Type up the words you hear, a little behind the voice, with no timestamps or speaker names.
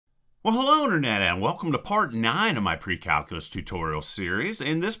Well, hello Internet, and welcome to part 9 of my Precalculus tutorial series.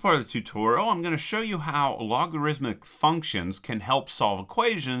 In this part of the tutorial, I'm going to show you how logarithmic functions can help solve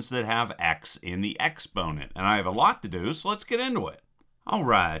equations that have x in the exponent. And I have a lot to do, so let's get into it.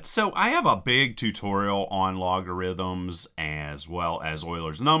 Alright, so I have a big tutorial on logarithms as well as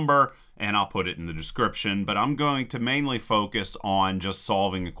Euler's number, and I'll put it in the description, but I'm going to mainly focus on just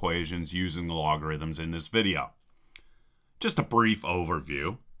solving equations using the logarithms in this video. Just a brief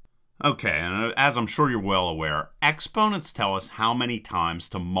overview. Okay, and as I'm sure you're well aware, exponents tell us how many times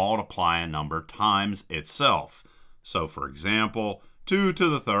to multiply a number times itself. So for example, 2 to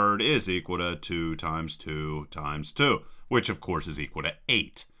the third is equal to 2 times 2 times 2, which of course is equal to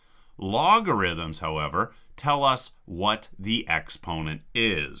 8. Logarithms, however, tell us what the exponent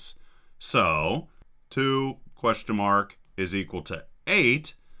is. So 2 question mark is equal to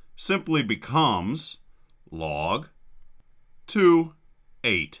 8 simply becomes log 2,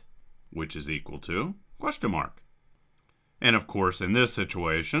 8. Which is equal to question mark. And of course, in this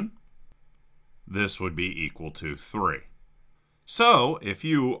situation, this would be equal to 3. So if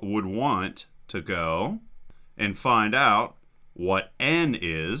you would want to go and find out what n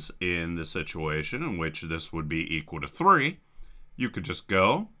is in the situation in which this would be equal to 3, you could just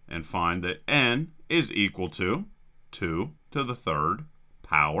go and find that n is equal to 2 to the third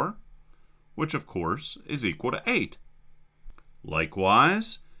power, which of course is equal to 8.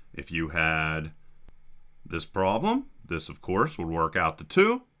 Likewise, if you had this problem, this of course would work out to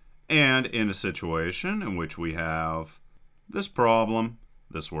 2. And in a situation in which we have this problem,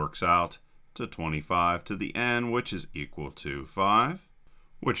 this works out to 25 to the n, which is equal to 5,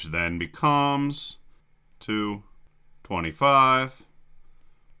 which then becomes 225,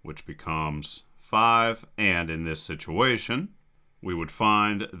 which becomes 5. And in this situation, we would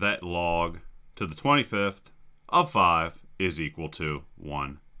find that log to the 25th of 5 is equal to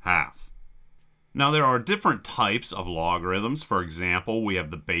 1/2. Now there are different types of logarithms. For example, we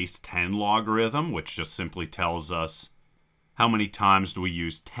have the base 10 logarithm, which just simply tells us how many times do we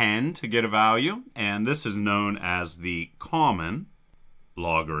use 10 to get a value, and this is known as the common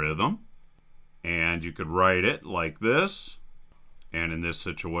logarithm. And you could write it like this, and in this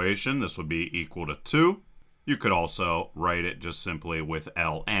situation this would be equal to 2. You could also write it just simply with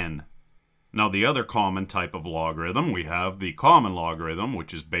ln. Now the other common type of logarithm, we have the common logarithm,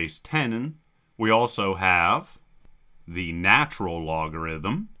 which is base 10. We also have the natural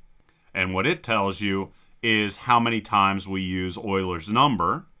logarithm, and what it tells you is how many times we use Euler's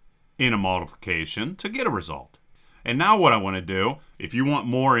number in a multiplication to get a result. And now what I want to do, if you want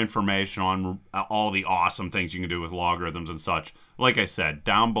more information on all the awesome things you can do with logarithms and such, like I said,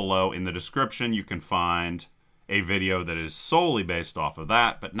 down below in the description you can find a video that is solely based off of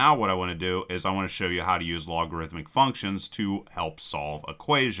that. But now what I want to do is I want to show you how to use logarithmic functions to help solve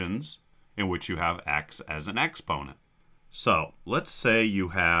equations in which you have x as an exponent. So let's say you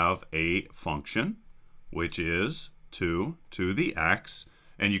have a function which is 2 to the x,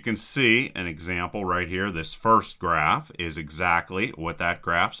 and you can see an example right here. This first graph is exactly what that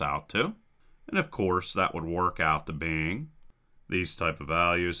graphs out to, and of course that would work out to being these type of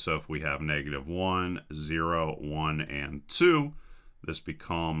values. So if we have -1, 0, 1, and 2, this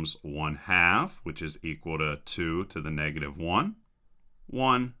becomes 1/2, which is equal to 2 to the -1,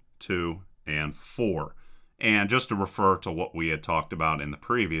 1, 2, and 4. And just to refer to what we had talked about in the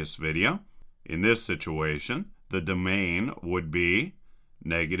previous video, in this situation, the domain would be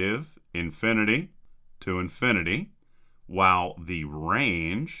 -infinity to infinity, while the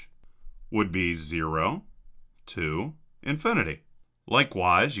range would be 0 to infinity.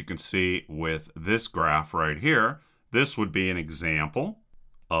 Likewise, you can see with this graph right here, this would be an example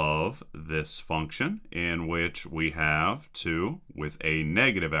of this function in which we have 2 with a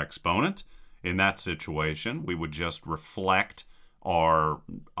negative exponent. In that situation, we would just reflect our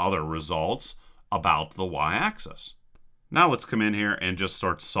other results about the y-axis. Now let's come in here and just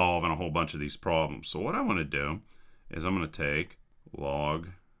start solving a whole bunch of these problems. So what I want to do is I'm going to take log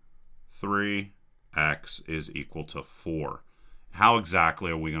 3x is equal to 4. How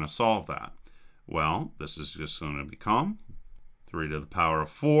exactly are we going to solve that? Well, this is just going to become 3 to the power of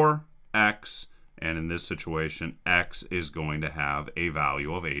 4x, and in this situation, x is going to have a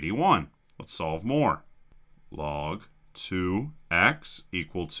value of 81. Let's solve more. Log 2x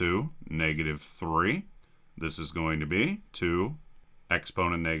equal to -3. This is going to be 2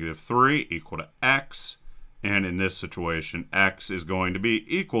 exponent -3 equal to x, and in this situation, x is going to be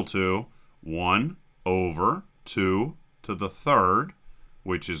equal to 1 over 2 to the third,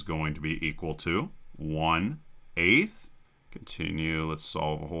 which is going to be equal to 1/8. Continue, let's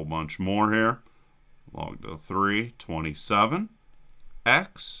solve a whole bunch more here. Log to 3, 27.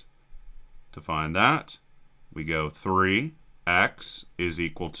 X To find that, we go 3x is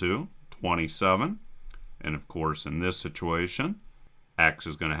equal to 27. And of course, in this situation, x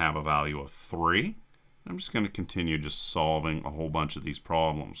is going to have a value of 3. I'm just going to continue just solving a whole bunch of these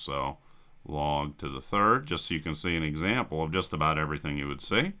problems. So log to the third, just so you can see an example of just about everything you would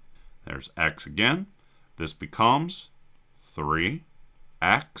see. There's x again. This becomes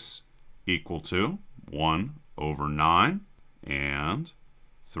 3x equal to 1 over 9. And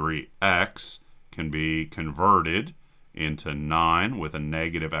 3x can be converted into 9 with a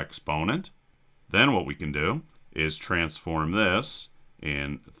negative exponent. Then what we can do is transform this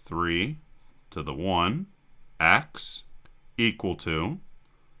in 3 to the 1 x equal to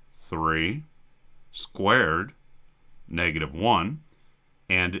 3 squared negative 1.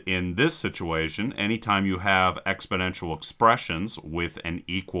 And in this situation, anytime you have exponential expressions with an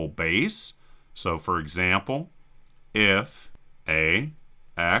equal base, so for example, if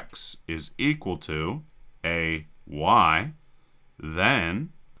ax is equal to ay,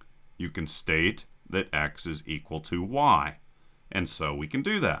 then you can state that x is equal to y. And so we can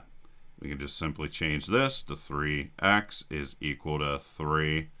do that. We can just simply change this to 3x is equal to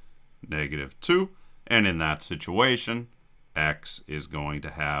 3 negative 2. And in that situation, x is going to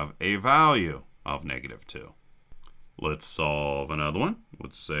have a value of negative 2. Let's solve another one.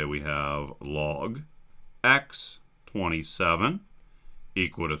 Let's say we have log x 27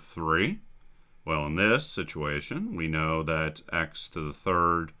 equal to 3. Well, in this situation, we know that x to the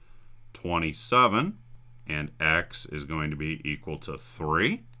third 27 and x is going to be equal to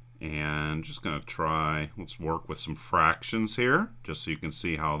 3. And just going to try, let's work with some fractions here just so you can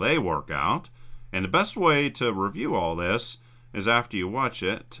see how they work out. And the best way to review all this is after you watch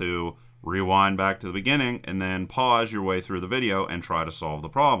it to rewind back to the beginning and then pause your way through the video and try to solve the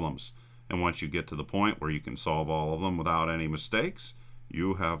problems. And once you get to the point where you can solve all of them without any mistakes,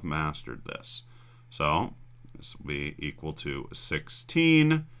 you have mastered this. So this will be equal to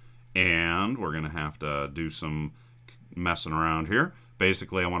 16, and we're going to have to do some messing around here.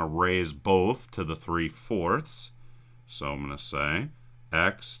 Basically, I want to raise both to the 3/4. So I'm going to say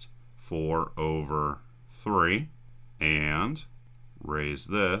x 4 over 3 and raise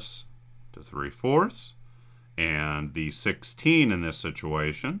this to 3/4. And the 16 in this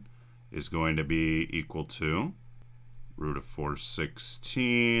situation is going to be equal to root of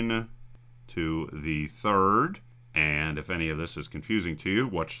 416 to the third. And if any of this is confusing to you,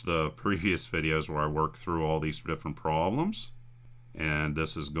 watch the previous videos where I work through all these different problems. And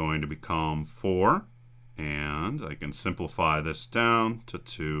this is going to become 4. And I can simplify this down to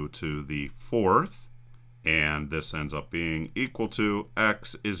 2 to the 4th. And this ends up being equal to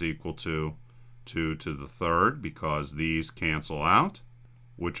x is equal to 2 to the 3rd because these cancel out,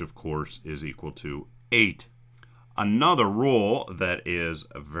 which of course is equal to 8. Another rule that is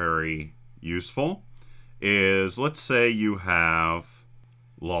very useful is, let's say you have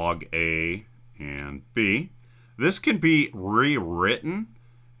log A and B. This can be rewritten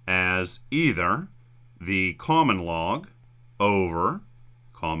as either the common log over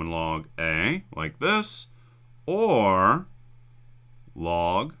common log A, like this, or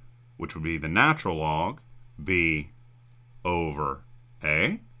log, which would be the natural log, B over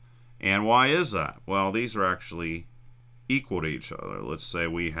A. And why is that? Well, these are actually equal to each other. Let's say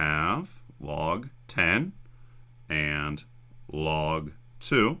we have log 10 and log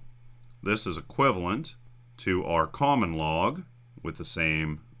 2. This is equivalent to our common log with the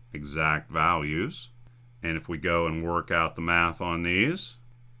same exact values. And if we go and work out the math on these,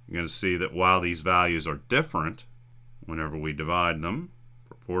 you're going to see that while these values are different, whenever we divide them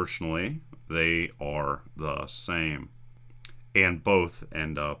proportionally, they are the same. And both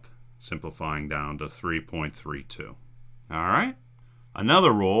end up simplifying down to 3.32. All right.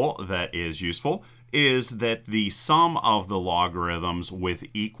 Another rule that is useful is that the sum of the logarithms with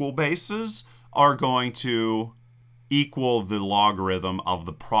equal bases are going to equal the logarithm of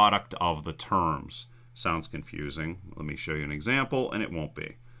the product of the terms. Sounds confusing. Let me show you an example, and it won't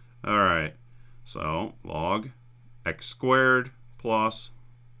be. All right. So log x squared plus,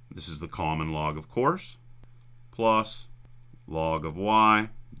 this is the common log, of course, plus log of y.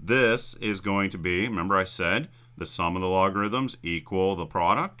 This is going to be, remember I said, the sum of the logarithms equal the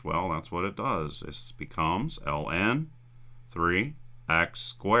product. Well, that's what it does. This becomes ln 3x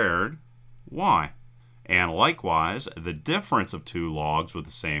squared y. And likewise, the difference of two logs with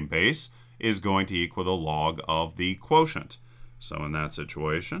the same base is going to equal the log of the quotient. So in that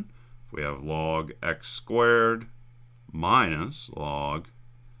situation, if we have log x squared minus log,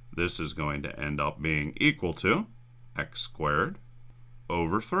 this is going to end up being equal to x squared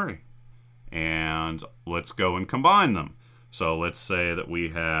over 3. And let's go and combine them. So let's say that we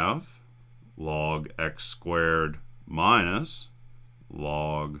have log x squared minus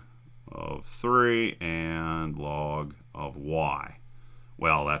log of 3 and log of y.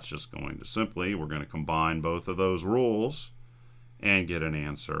 Well, that's just going to simply, we're going to combine both of those rules and get an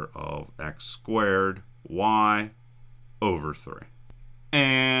answer of x squared y over 3.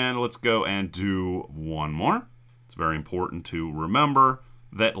 And let's go and do one more. It's very important to remember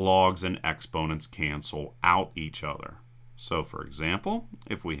that logs and exponents cancel out each other. So for example,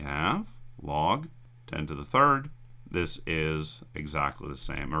 if we have log 10 to the third, this is exactly the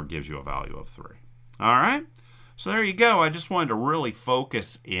same, or gives you a value of 3. All right, so there you go. I just wanted to really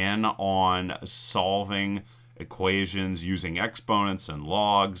focus in on solving equations using exponents and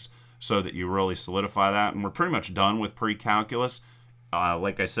logs so that you really solidify that. And we're pretty much done with pre-calculus.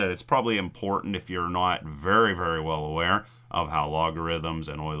 Like I said, it's probably important if you're not very, very well aware of how logarithms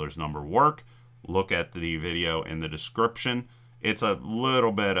and Euler's number work. Look at the video in the description. It's a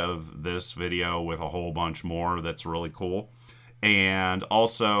little bit of this video with a whole bunch more that's really cool. And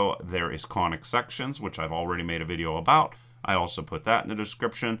also there is conic sections, which I've already made a video about. I also put that in the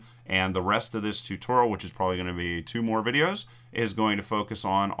description. And the rest of this tutorial, which is probably going to be 2 more videos, is going to focus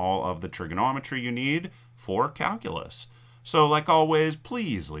on all of the trigonometry you need for calculus. So like always,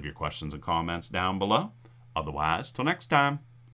 please leave your questions and comments down below. Otherwise, till next time.